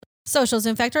Social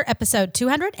Zoom Factor, episode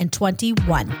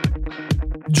 221.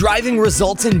 Driving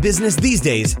results in business these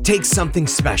days takes something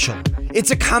special.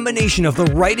 It's a combination of the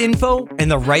right info and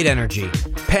the right energy.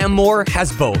 Pam Moore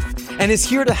has both and is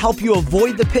here to help you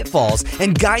avoid the pitfalls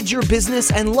and guide your business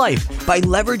and life by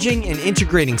leveraging and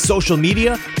integrating social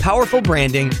media, powerful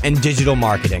branding, and digital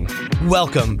marketing.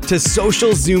 Welcome to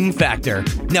Social Zoom Factor.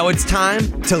 Now it's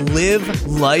time to live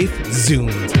life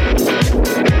zoomed.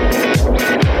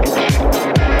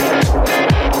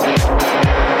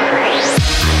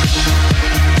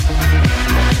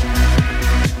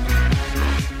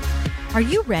 Are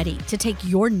you ready to take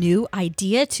your new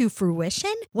idea to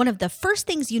fruition? One of the first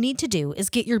things you need to do is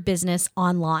get your business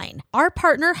online. Our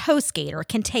partner HostGator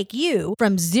can take you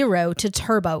from zero to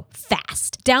turbo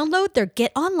fast. Download their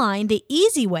Get Online the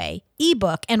Easy Way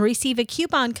ebook and receive a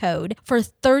coupon code for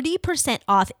 30%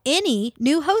 off any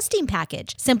new hosting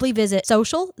package. Simply visit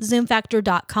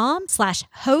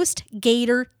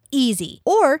socialzoomfactor.com/HostGatorEasy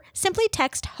or simply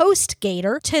text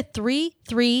HostGator to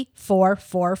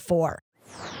 33444.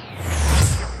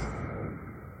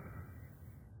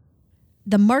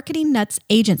 The Marketing Nuts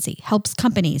Agency helps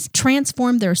companies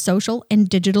transform their social and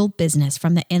digital business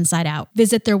from the inside out.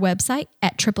 Visit their website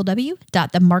at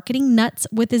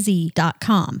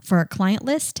www.themarketingnutswithaz.com for a client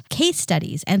list, case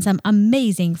studies, and some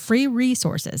amazing free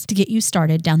resources to get you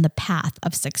started down the path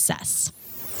of success.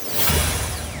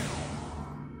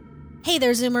 Hey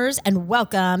there, Zoomers, and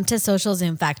welcome to Social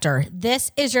Zoom Factor.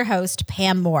 This is your host,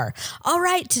 Pam Moore. All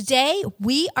right, today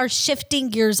we are shifting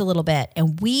gears a little bit,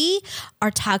 and we are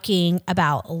talking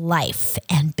about life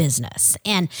and business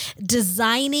and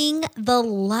designing the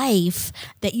life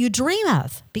that you dream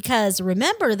of. Because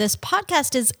remember, this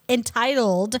podcast is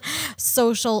entitled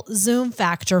Social Zoom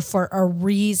Factor for a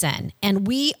reason, and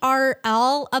we are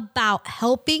all about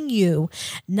helping you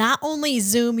not only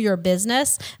Zoom your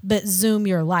business, but Zoom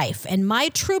your life. And my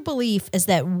true belief is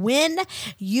that when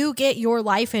you get your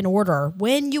life in order,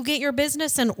 when you get your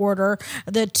business in order,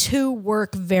 the two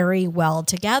work very well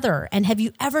together. And have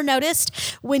you ever noticed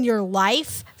when your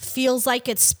life feels like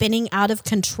it's spinning out of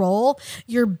control,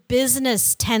 your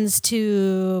business tends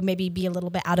to maybe be a little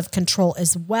bit out of control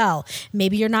as well.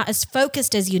 Maybe you're not as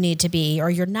focused as you need to be, or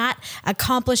you're not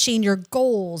accomplishing your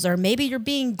goals, or maybe you're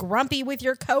being grumpy with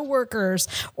your coworkers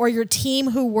or your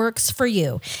team who works for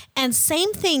you. And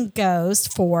same thing goes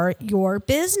for your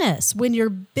business. When your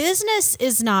business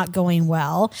is not going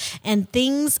well and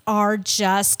things are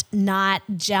just not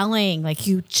gelling, like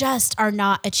you just are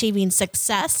not achieving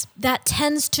success, that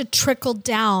tends to trickle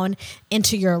down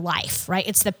into your life, right?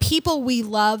 It's the people we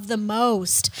love the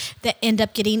most that end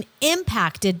up getting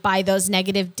impacted by those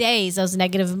negative days, those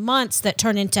negative months that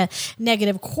turn into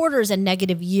negative quarters and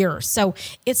negative years. So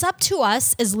it's up to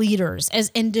us as leaders, as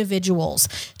individuals,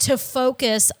 to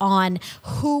focus on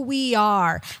who we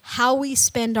are, how we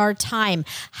spend our time,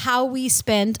 how we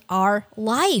spend our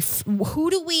life. Who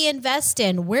do we invest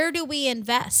in? Where do we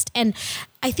invest? And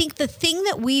I think the thing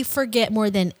that we forget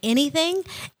more than anything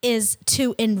is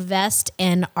to invest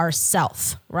in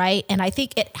ourselves, right? And I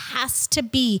think it has to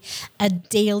be a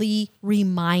daily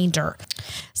reminder.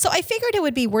 So I figured it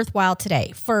would be worthwhile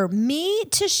today for me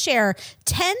to share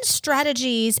 10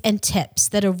 strategies and tips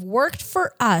that have worked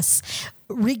for us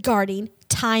regarding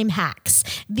time hacks.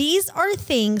 These are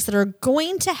things that are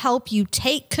going to help you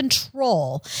take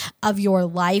control of your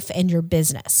life and your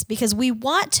business, because we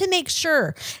want to make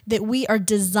sure that we are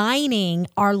designing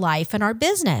our life and our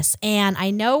business. And I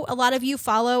know a lot of you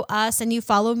follow us and you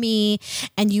follow me,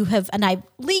 and I've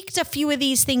leaked a few of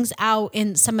these things out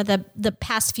in some of the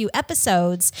past few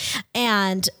episodes,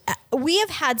 and we have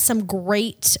had some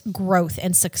great growth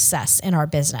and success in our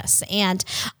business. And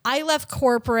I left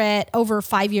corporate over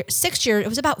 6 years. It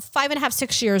was about 5.5,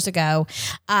 6 years ago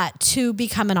to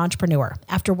become an entrepreneur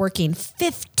after working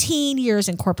 15 years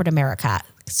in corporate America.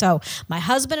 So my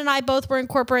husband and I both were in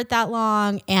corporate that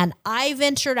long, and I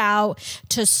ventured out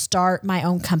to start my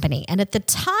own company. And at the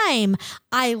time,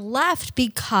 I left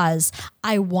because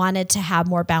I wanted to have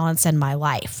more balance in my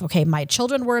life. Okay, my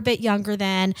children were a bit younger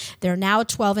then. They're now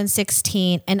 12 and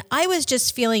 16. And I was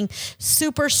just feeling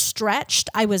super stretched.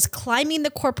 I was climbing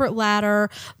the corporate ladder.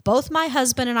 Both my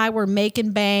husband and I were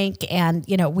making bank, and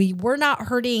we were not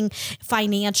hurting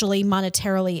financially,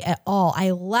 monetarily at all.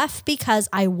 I left because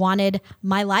I wanted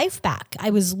my life back. I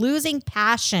was losing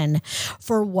passion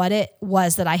for what it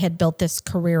was that I had built this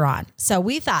career on. So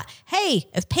we thought, hey,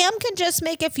 if Pam can just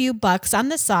make a few bucks on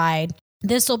the side,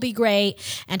 this will be great,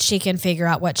 and she can figure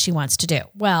out what she wants to do.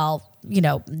 Well,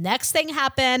 next thing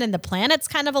happened and the planets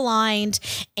kind of aligned.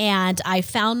 And I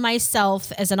found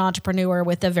myself as an entrepreneur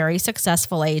with a very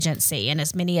successful agency. And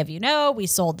as many of you know, we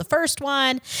sold the first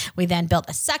one. We then built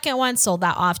a second one, sold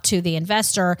that off to the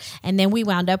investor. And then we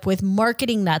wound up with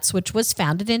Marketing Nuts, which was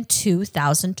founded in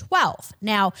 2012.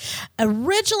 Now,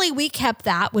 originally we kept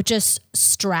that with just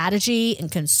strategy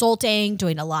and consulting,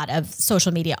 doing a lot of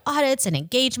social media audits and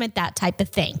engagement, that type of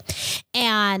thing.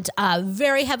 And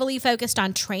very heavily focused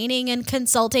on training and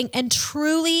consulting and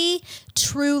truly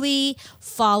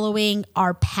following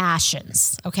our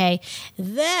passions. Okay.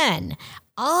 Then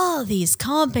all these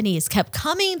companies kept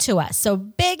coming to us. So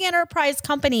big enterprise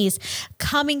companies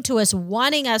coming to us,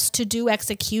 wanting us to do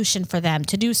execution for them,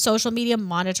 to do social media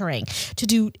monitoring, to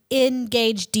do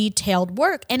engaged, detailed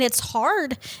work. And it's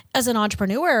hard as an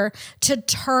entrepreneur to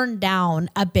turn down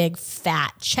a big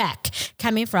fat check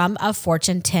coming from a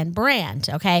Fortune 10 brand.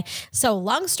 Okay. So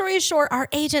long story short, our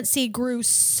agency grew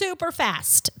super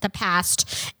fast the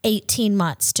past 18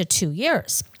 months to 2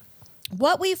 years.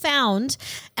 What we found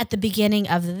at the beginning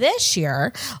of this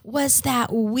year was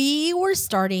that we were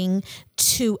starting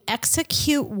to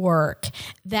execute work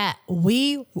that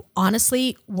we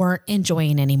honestly weren't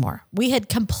enjoying anymore. We had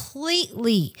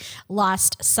completely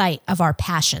lost sight of our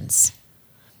passions.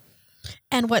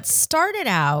 And what started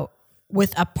out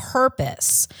with a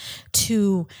purpose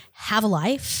to have a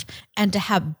life and to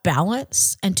have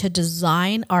balance and to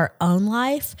design our own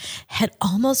life had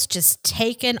almost just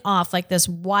taken off like this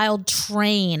wild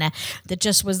train that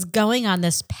just was going on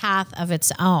this path of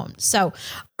its own. So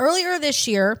earlier this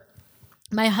year,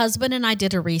 my husband and I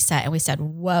did a reset and we said,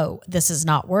 whoa, this is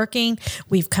not working.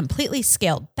 We've completely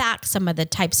scaled back some of the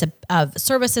types of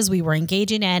services we were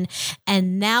engaging in.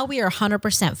 And now we are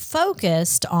 100%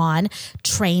 focused on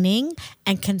training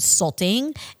and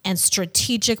consulting and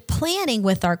strategic planning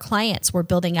with our clients.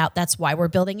 That's why we're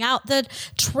building out the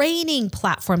training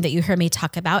platform that you hear me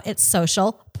talk about. It's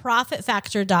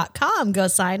socialprofitfactor.com. Go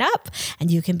sign up and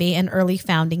you can be an early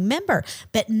founding member.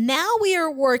 But now we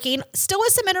are working still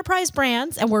with some enterprise brands,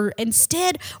 and we're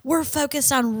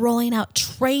focused on rolling out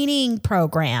training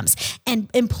programs and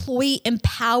employee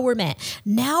empowerment.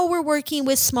 Now we're working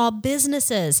with small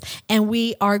businesses, and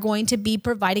we are going to be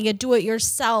providing a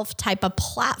do-it-yourself type of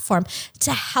platform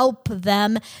to help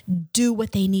them do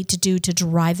what they need to do to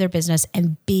drive their business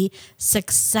and be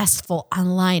successful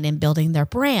online in building their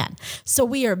brand. So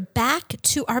we are back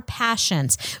to our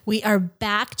passions. We are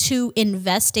back to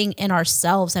investing in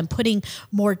ourselves and putting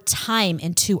more time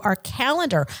into our calendar.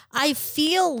 I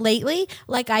feel lately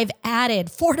like I've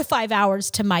added 4 to 5 hours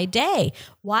to my day.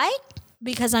 Why?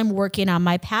 Because I'm working on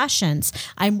my passions.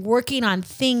 I'm working on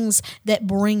things that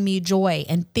bring me joy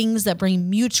and things that bring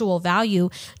mutual value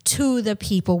to the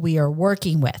people we are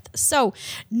working with. So,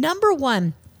 number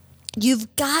one,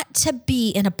 you've got to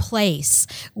be in a place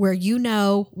where you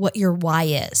know what your why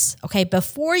is, okay?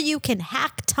 Before you can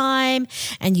hack time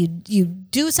and you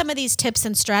do some of these tips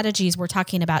and strategies we're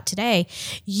talking about today,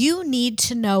 you need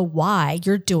to know why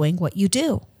you're doing what you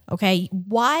do, okay?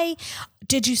 Why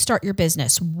did you start your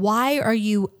business? Why are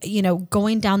you,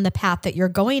 going down the path that you're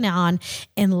going on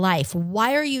in life?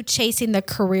 Why are you chasing the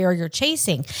career you're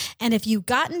chasing? And if you've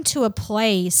gotten to a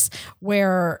place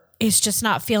where it's just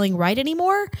not feeling right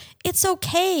anymore, it's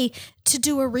okay to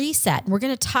do a reset. And we're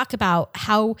going to talk about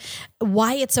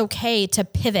why it's okay to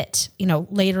pivot,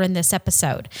 later in this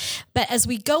episode. But as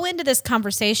we go into this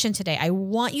conversation today, I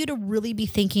want you to really be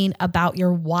thinking about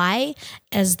your why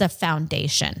as the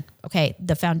foundation. Okay.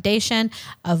 The foundation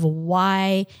of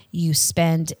why you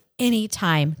spend any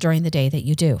time during the day that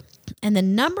you do. And the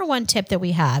number one tip that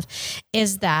we have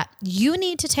is that you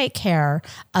need to take care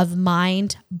of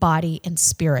mind, body, and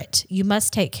spirit. You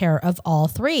must take care of all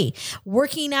three.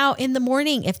 Working out in the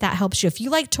morning, if that helps you. If you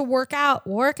like to work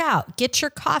out, get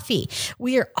your coffee.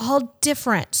 We are all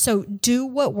different. So do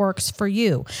what works for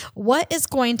you. What is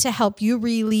going to help you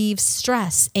relieve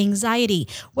stress, anxiety?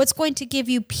 What's going to give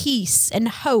you peace and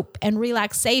hope and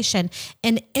relaxation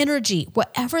and energy?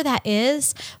 Whatever that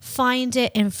is, find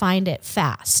it and find it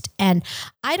fast. And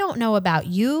I don't know about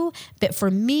you, but for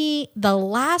me, the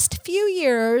last few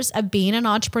years of being an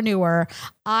entrepreneur,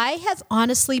 I have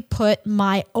honestly put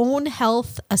my own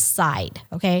health aside.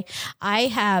 Okay. I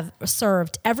have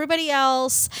served everybody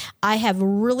else. I have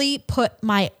really put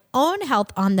my own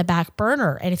health on the back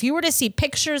burner. And if you were to see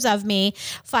pictures of me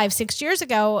 5-6 years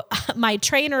ago, my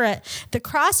trainer at the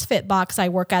CrossFit box I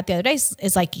work at the other day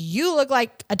is like, you look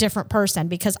like a different person,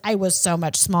 because I was so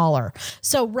much smaller.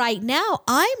 So right now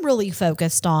I'm really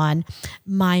focused on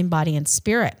mind, body, and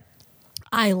spirit.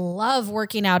 I love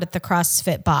working out at the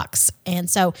CrossFit box. And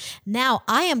so now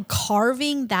I am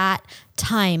carving that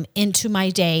time into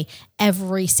my day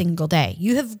every single day.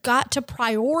 You have got to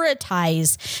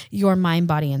prioritize your mind,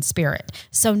 body, and spirit.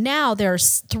 So now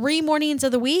there's 3 mornings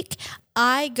of the week.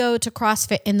 I go to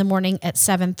CrossFit in the morning at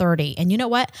 7:30. And you know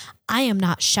what? I am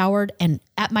not showered and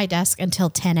at my desk until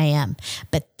 10 a.m.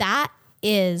 But that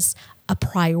is a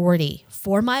priority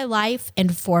for my life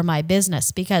and for my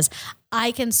business because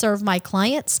I can serve my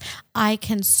clients. I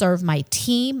can serve my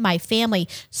team, my family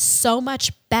so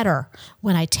much better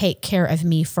when I take care of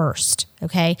me first.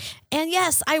 Okay. And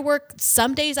yes,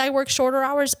 some days I work shorter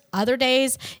hours. Other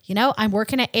days, I'm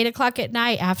working at 8:00 at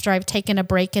night after I've taken a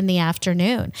break in the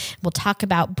afternoon. We'll talk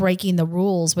about breaking the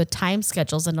rules with time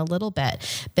schedules in a little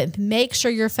bit, but make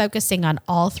sure you're focusing on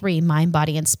all 3, mind,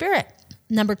 body, and spirit.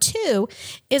 Number 2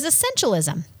 is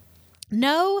essentialism.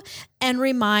 Know and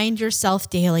remind yourself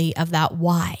daily of that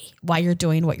why you're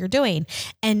doing what you're doing,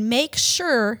 and make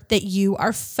sure that you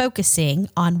are focusing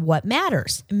on what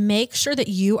matters. Make sure that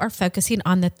you are focusing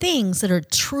on the things that are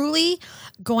truly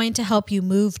going to help you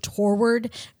move toward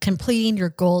completing your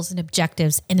goals and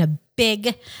objectives in a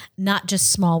big, not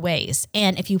just small ways.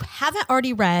 And if you haven't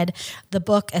already read the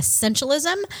book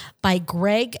Essentialism by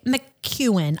Greg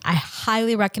McKeown, I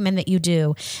highly recommend that you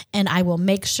do. And I will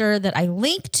make sure that I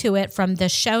link to it from the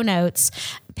show notes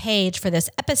page for this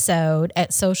episode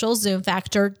at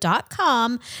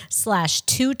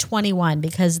socialzoomfactor.com/221,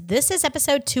 because this is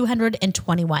episode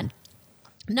 221.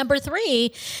 Number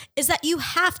 3 is that you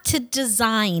have to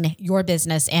design your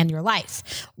business and your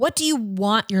life. What do you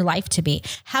want your life to be?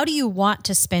 How do you want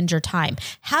to spend your time?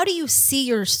 How do you see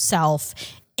yourself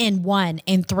in 1,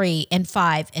 in 3, in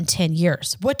 5, and 10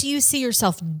 years? What do you see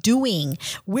yourself doing?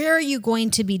 Where are you going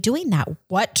to be doing that?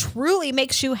 What truly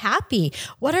makes you happy?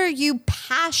 What are you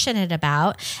passionate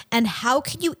about? And how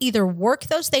can you either work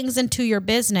those things into your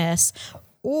business,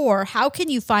 or how can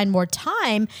you find more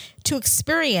time to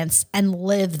experience and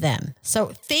live them? So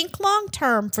think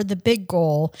long-term for the big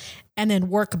goal and then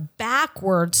work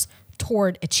backwards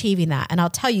toward achieving that. And I'll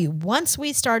tell you, once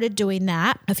we started doing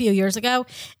that a few years ago,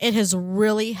 it has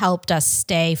really helped us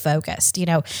stay focused,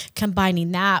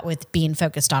 combining that with being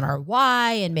focused on our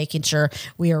why and making sure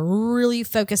we are really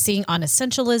focusing on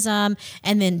essentialism,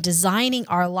 and then designing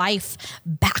our life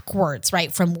backwards,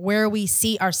 right? From where we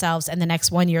see ourselves in the next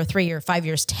 1 year, 3 years, 5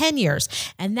 years, 10 years.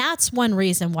 And that's one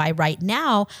reason why right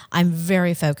now I'm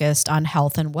very focused on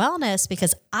health and wellness,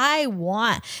 because I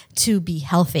want to be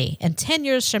healthy. And 10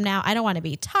 years from now, I don't want to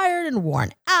be tired and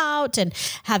worn out and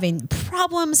having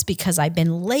problems because I've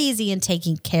been lazy in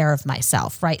taking care of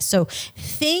myself, right? So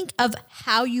think of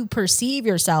how you perceive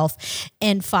yourself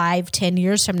in 5, 10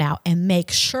 years from now, and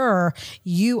make sure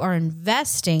you are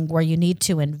investing where you need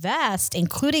to invest,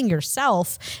 including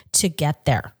yourself, to get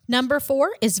there. Number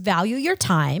 4 is value your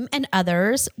time, and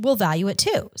others will value it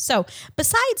too. So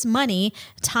besides money,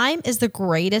 time is the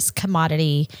greatest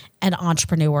commodity an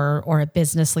entrepreneur or a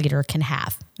business leader can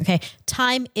have. Okay.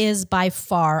 Time is by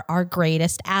far our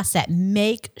greatest asset.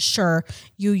 Make sure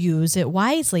you use it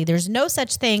wisely. There's no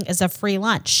such thing as a free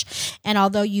lunch. And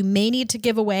although you may need to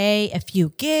give away a few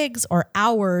gigs or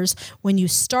hours when you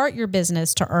start your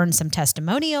business to earn some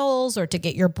testimonials or to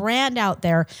get your brand out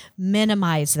there,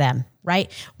 minimize them.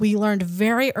 Right? We learned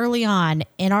very early on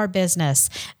in our business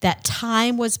that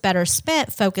time was better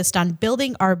spent focused on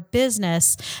building our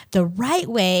business the right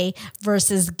way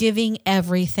versus giving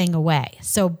everything away.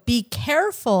 So be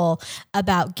careful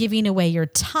about giving away your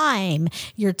time,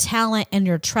 your talent, and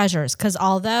your treasures. Because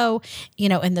although,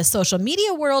 in the social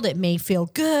media world, it may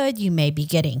feel good, you may be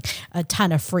getting a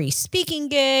ton of free speaking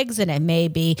gigs, and it may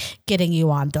be getting you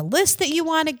on the list that you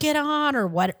want to get on, or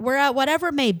whatever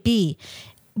it may be.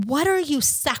 What are you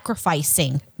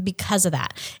sacrificing because of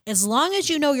that? As long as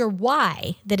you know your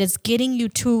why, that is getting you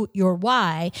to your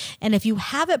why, and if you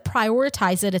haven't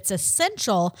prioritized it, it's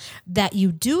essential that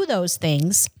you do those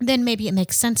things, then maybe it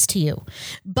makes sense to you.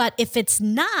 But if it's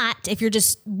not, if you're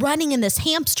just running in this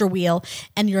hamster wheel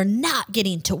and you're not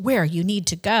getting to where you need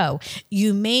to go,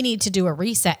 you may need to do a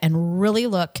reset and really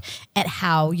look at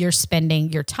how you're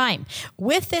spending your time.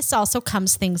 With this also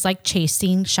comes things like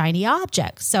chasing shiny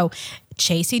objects. So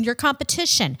chasing your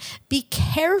competition. Be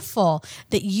careful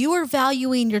that you are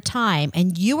valuing your time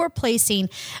and you are placing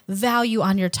value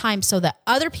on your time so that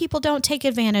other people don't take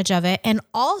advantage of it. And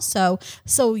also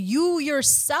so you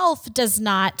yourself does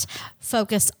not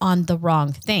focus on the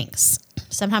wrong things.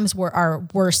 Sometimes we're our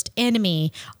worst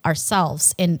enemy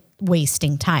ourselves in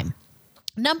wasting time.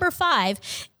 Number 5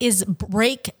 is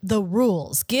break the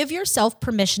rules. Give yourself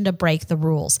permission to break the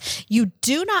rules. You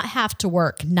do not have to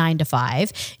work 9 to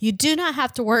 5. You do not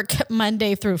have to work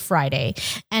Monday through Friday.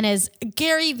 And as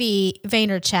Gary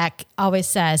Vaynerchuk always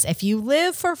says, if you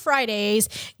live for Fridays,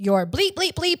 your bleep,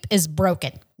 bleep, bleep is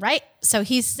broken, right? So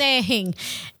he's saying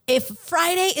if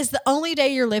Friday is the only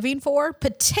day you're living for,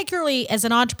 particularly as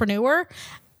an entrepreneur,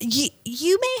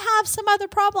 you may have some other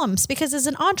problems, because as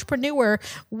an entrepreneur,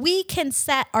 we can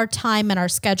set our time and our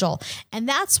schedule. And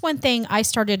that's one thing I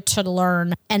started to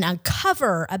learn and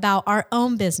uncover about our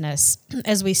own business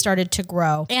as we started to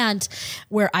grow, and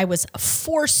where I was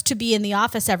forced to be in the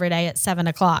office every day at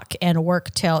 7:00 and work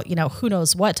till, who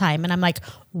knows what time. And I'm like,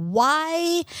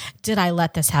 why did I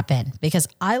let this happen? Because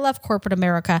I love corporate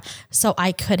America, so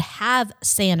I could have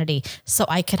sanity, so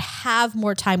I could have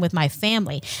more time with my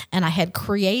family. And I had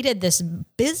created this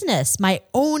business, my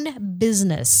own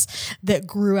business, that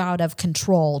grew out of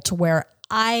control to where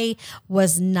I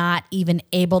was not even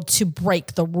able to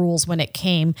break the rules when it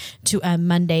came to a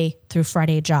Monday through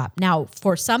Friday job. Now,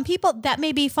 for some people, that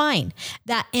may be fine.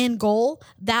 That end goal,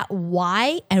 that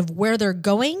why, and where they're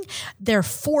going, they're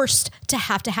forced to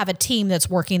have a team that's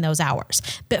working those hours.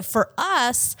 But for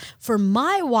us, for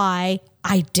my why,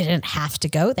 I didn't have to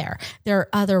go there. There are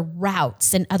other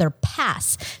routes and other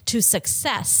paths to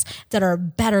success that are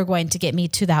better going to get me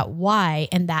to that why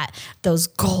and those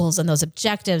goals and those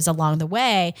objectives along the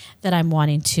way that I'm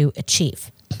wanting to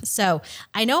achieve. So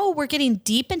I know we're getting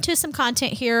deep into some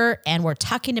content here, and we're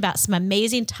talking about some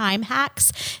amazing time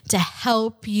hacks to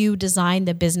help you design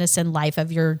the business and life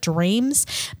of your dreams.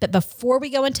 But before we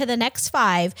go into the next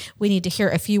 5, we need to hear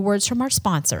a few words from our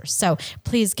sponsors. So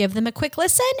please give them a quick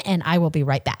listen, and I will be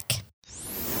right back.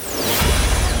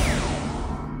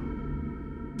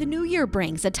 The new year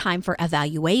brings a time for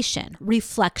evaluation,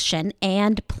 reflection,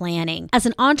 and planning. As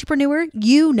an entrepreneur,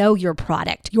 you know your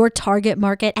product, your target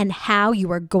market, and how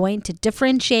you are going to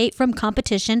differentiate from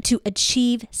competition to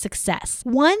achieve success.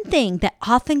 One thing that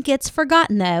often gets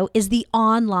forgotten, though, is the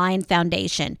online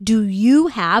foundation. Do you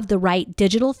have the right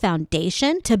digital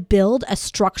foundation to build a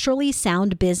structurally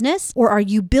sound business, or are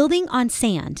you building on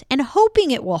sand and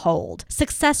hoping it will hold?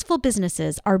 Successful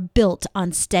businesses are built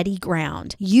on steady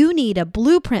ground. You need a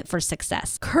blueprint for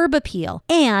success, curb appeal,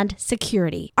 and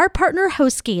security. Our partner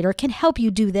HostGator can help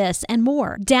you do this and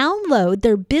more. Download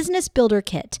their Business Builder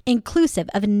Kit, inclusive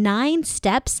of 9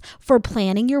 steps for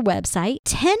planning your website,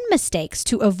 10 mistakes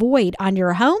to avoid on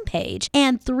your homepage,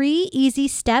 and 3 easy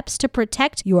steps to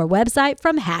protect your website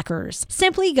from hackers.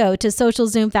 Simply go to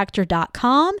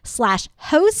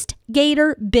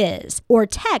socialzoomfactor.com/HostGatorBiz or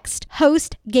text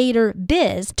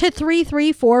HostGatorBiz to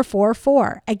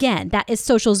 33444. Again, that is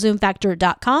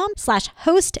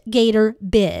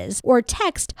socialzoomfactor.com/HostGatorBiz or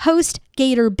text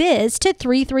HostGatorBiz to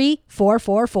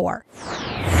 33444.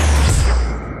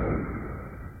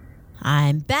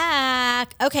 I'm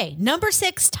back. Okay, number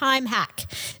 6 time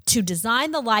hack to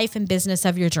design the life and business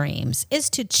of your dreams is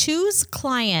to choose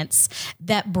clients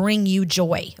that bring you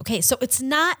joy. Okay, so it's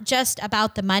not just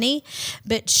about the money,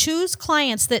 but choose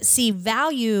clients that see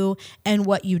value in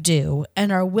what you do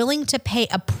and are willing to pay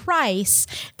a price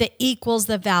that equals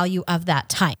the value of that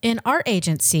time. In our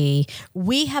agency,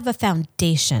 we have a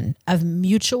foundation of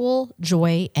mutual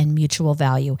joy and mutual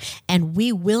value, and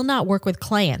we will not work with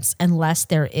clients unless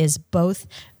there is both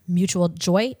mutual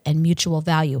joy and mutual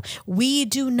value. We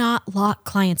do not lock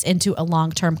clients into a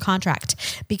long-term contract,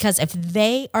 because if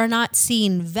they are not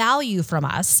seeing value from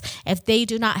us, if they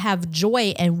do not have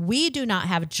joy and we do not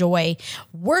have joy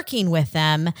working with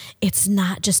them, it's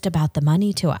not just about the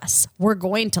money to us. We're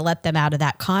going to let them out of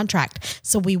that contract.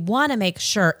 So we want to make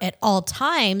sure at all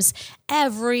times,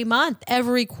 every month,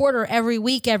 every quarter, every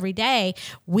week, every day,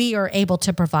 we are able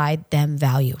to provide them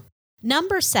value.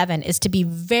 Number 7 is to be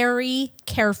very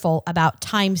careful about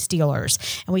time stealers.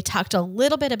 And we talked a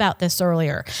little bit about this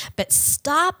earlier, but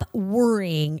stop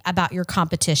worrying about your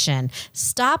competition.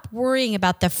 Stop worrying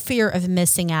about the fear of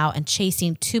missing out and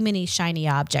chasing too many shiny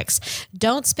objects.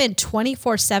 Don't spend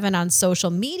 24/7 on social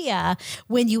media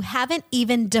when you haven't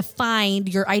even defined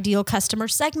your ideal customer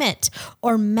segment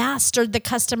or mastered the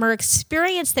customer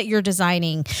experience that you're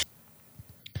designing,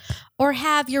 or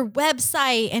have your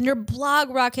website and your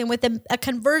blog rocking with a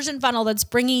conversion funnel that's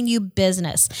bringing you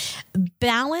business.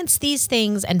 Balance these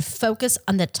things and focus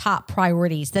on the top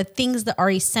priorities, the things that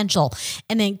are essential,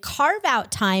 and then carve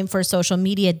out time for social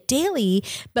media daily,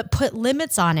 but put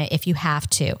limits on it if you have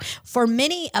to. For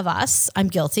many of us, I'm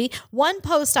guilty, one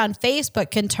post on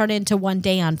Facebook can turn into one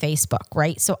day on Facebook,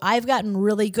 right? So I've gotten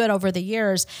really good over the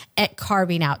years at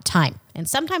carving out time. And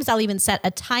sometimes I'll even set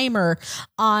a timer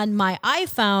on my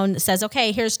iPhone that says,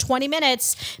 okay, here's 20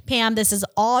 minutes. Pam, this is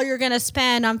all you're going to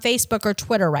spend on Facebook or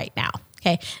Twitter right now.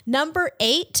 Okay. Number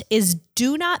 8 is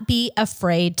do not be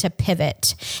afraid to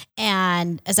pivot.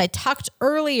 And as I talked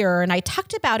earlier, and I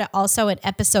talked about it also in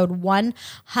episode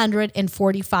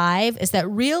 145, is that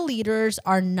real leaders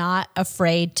are not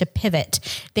afraid to pivot.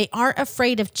 They aren't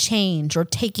afraid of change or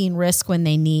taking risk when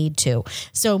they need to.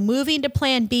 So moving to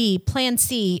plan B, plan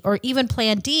C, or even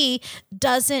plan D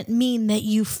doesn't mean that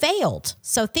you failed.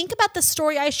 So think about the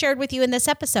story I shared with you in this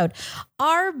episode.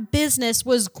 Our business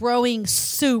was growing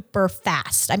super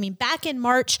fast. I mean, back in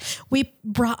March, we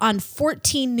brought on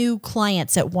 14 new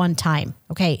clients at one time,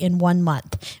 okay, in 1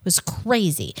 month. It was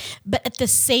crazy. But at the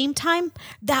same time,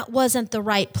 that wasn't the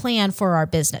right plan for our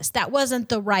business. That wasn't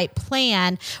the right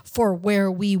plan for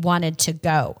where we wanted to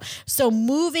go. So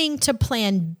moving to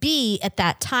plan B at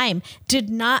that time did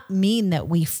not mean that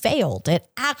we failed. It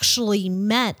actually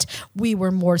meant we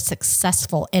were more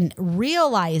successful in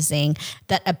realizing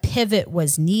that a pivot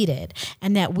was needed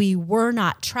and that we were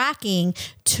not tracking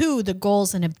to the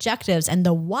goals and objectives and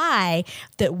the why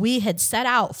that we had set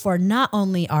out for not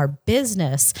only our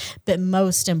business, but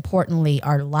most importantly,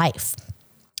 our life.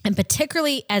 And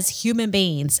particularly as human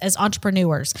beings, as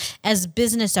entrepreneurs, as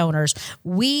business owners,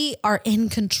 we are in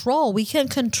control. We can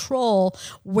control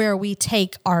where we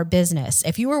take our business.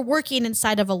 If you are working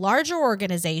inside of a larger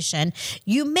organization,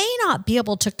 you may not be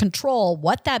able to control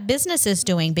what that business is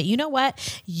doing, but you know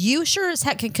what? You sure as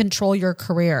heck can control your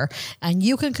career, and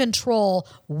you can control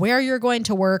where you're going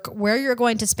to work, where you're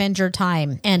going to spend your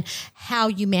time, and how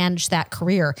you manage that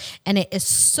career. And it is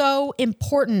so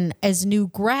important as new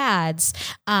grads,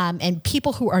 and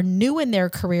people who are new in their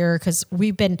career, because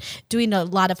we've been doing a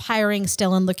lot of hiring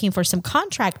still and looking for some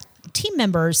contract team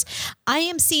members. I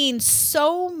am seeing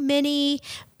so many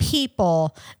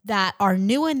people that are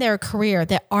new in their career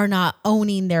that are not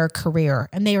owning their career,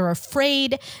 and they are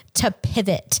afraid to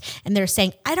pivot. And they're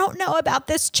saying, I don't know about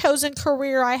this chosen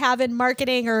career I have in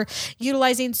marketing or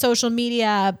utilizing social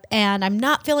media, and I'm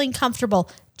not feeling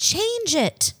comfortable. Change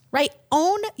it. Right?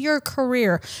 Own your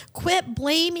career. Quit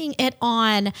blaming it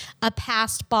on a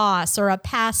past boss or a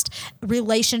past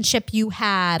relationship you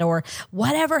had or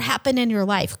whatever happened in your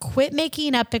life. Quit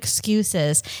making up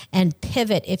excuses and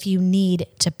pivot if you need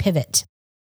to pivot.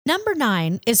 Number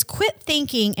 9 is quit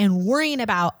thinking and worrying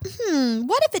about,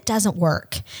 what if it doesn't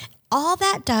work? All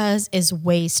that does is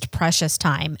waste precious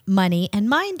time, money, and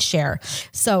mind share.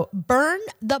 So burn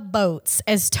the boats,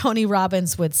 as Tony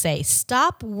Robbins would say.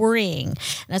 Stop worrying.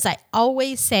 And as I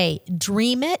always say,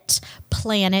 dream it,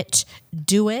 plan it,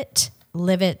 do it,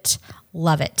 live it,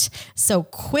 love it. So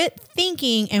quit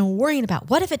thinking and worrying about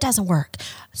what if it doesn't work.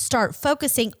 Start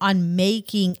focusing on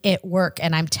making it work.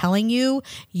 And I'm telling you,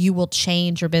 you will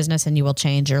change your business and you will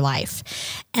change your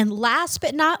life. And last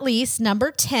but not least,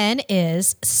 number 10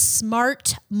 is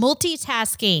smart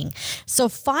multitasking. So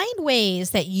find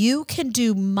ways that you can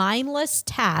do mindless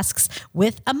tasks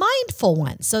with a mindful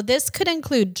one. So this could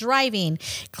include driving,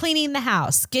 cleaning the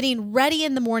house, getting ready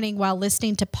in the morning while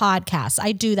listening to podcasts.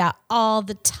 I do that all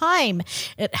the time.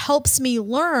 It helps me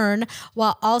learn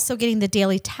while also getting the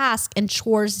daily tasks and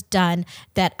chores done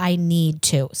that I need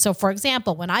to. So for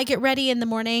example, when I get ready in the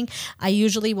morning, I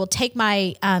usually will take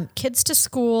my kids to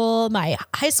school. My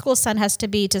high school son has to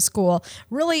be to school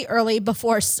really early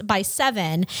by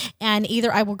 7. And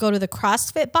either I will go to the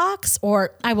CrossFit box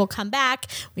or I will come back.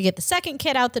 We get the second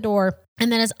kid out the door.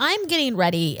 And then as I'm getting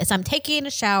ready, as I'm taking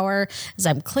a shower, as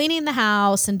I'm cleaning the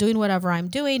house and doing whatever I'm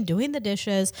doing the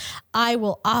dishes, I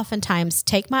will oftentimes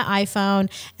take my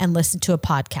iPhone and listen to a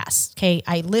podcast. Okay.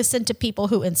 I listen to people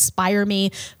who inspire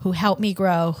me, who help me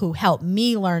grow, who help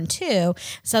me learn too,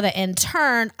 so that in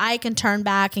turn, I can turn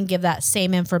back and give that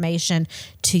same information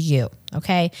to you.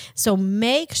 Okay. So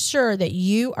make sure that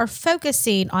you are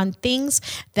focusing on things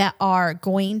that are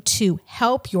going to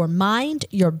help your mind,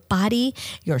 your body,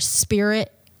 your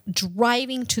spirit,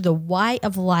 driving to the why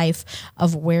of life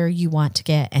of where you want to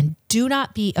get. And do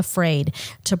not be afraid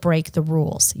to break the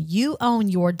rules. You own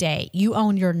your day. You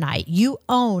own your night. You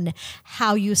own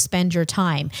how you spend your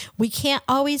time. We can't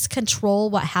always control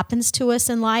what happens to us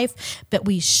in life, but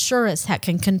we sure as heck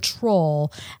can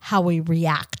control how we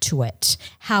react to it,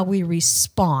 how we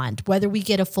respond, whether we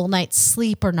get a full night's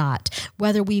sleep or not,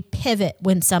 whether we pivot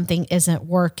when something isn't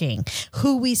working,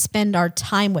 who we spend our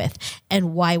time with,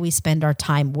 and why we spend our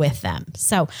time with them.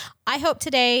 So I hope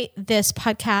today this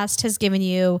podcast has given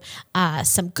you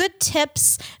some good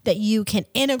tips that you can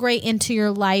integrate into your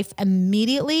life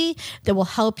immediately that will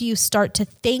help you start to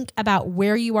think about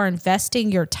where you are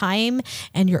investing your time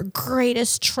and your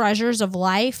greatest treasures of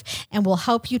life, and will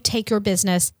help you take your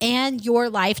business and your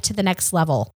life to the next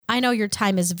level. I know your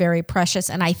time is very precious,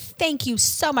 and I thank you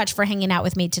so much for hanging out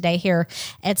with me today here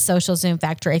at Social Zoom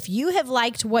Factor. If you have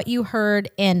liked what you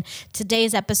heard in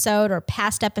today's episode or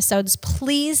past episodes,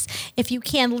 please, if you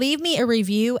can, leave me a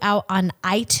review out on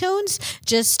iTunes.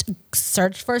 Just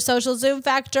search for Social Zoom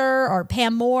Factor or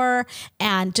Pam Moore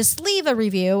and just leave a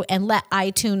review and let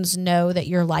iTunes know that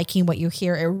you're liking what you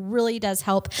hear. It really does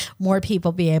help more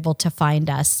people be able to find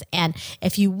us. And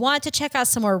if you want to check out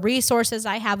some more resources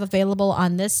I have available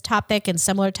on this topic and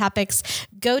similar topics,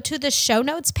 go to the show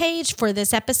notes page for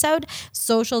this episode,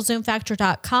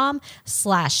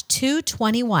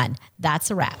 socialzoomfactor.com/221.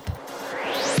 That's a wrap.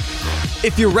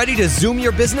 If you're ready to Zoom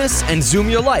your business and Zoom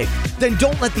your life, then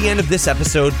don't let the end of this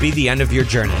episode be the end of your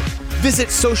journey. Visit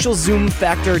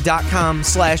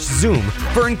socialzoomfactor.com/Zoom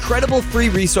for incredible free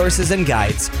resources and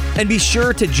guides. And be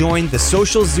sure to join the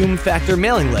Social Zoom Factor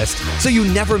mailing list so you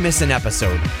never miss an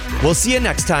episode. We'll see you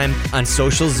next time on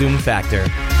Social Zoom Factor.